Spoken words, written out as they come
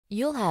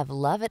You'll have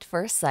love at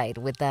first sight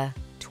with the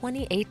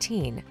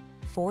 2018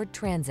 Ford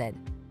Transit.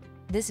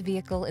 This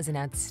vehicle is an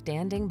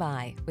outstanding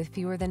buy with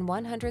fewer than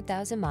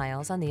 100,000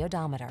 miles on the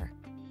odometer.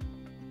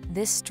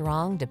 This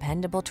strong,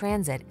 dependable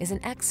Transit is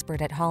an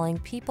expert at hauling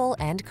people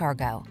and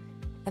cargo.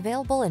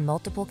 Available in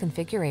multiple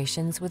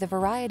configurations with a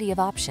variety of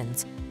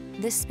options,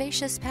 this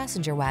spacious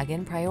passenger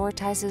wagon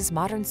prioritizes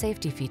modern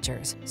safety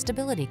features,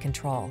 stability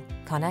control,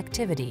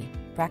 connectivity,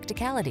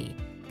 practicality,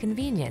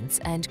 convenience,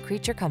 and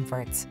creature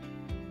comforts.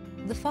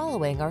 The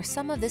following are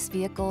some of this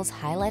vehicle's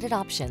highlighted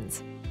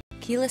options: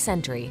 keyless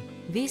entry,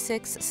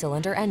 V6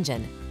 cylinder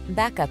engine,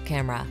 backup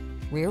camera,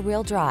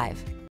 rear-wheel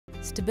drive,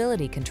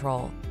 stability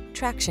control,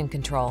 traction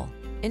control,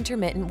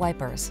 intermittent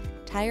wipers,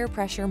 tire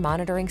pressure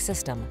monitoring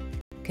system,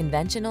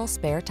 conventional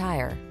spare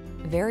tire,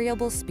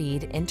 variable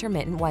speed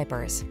intermittent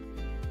wipers.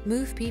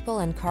 Move people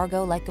and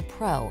cargo like a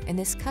pro in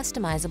this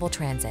customizable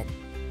Transit.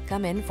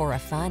 Come in for a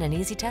fun and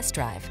easy test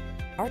drive.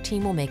 Our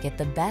team will make it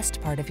the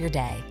best part of your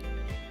day.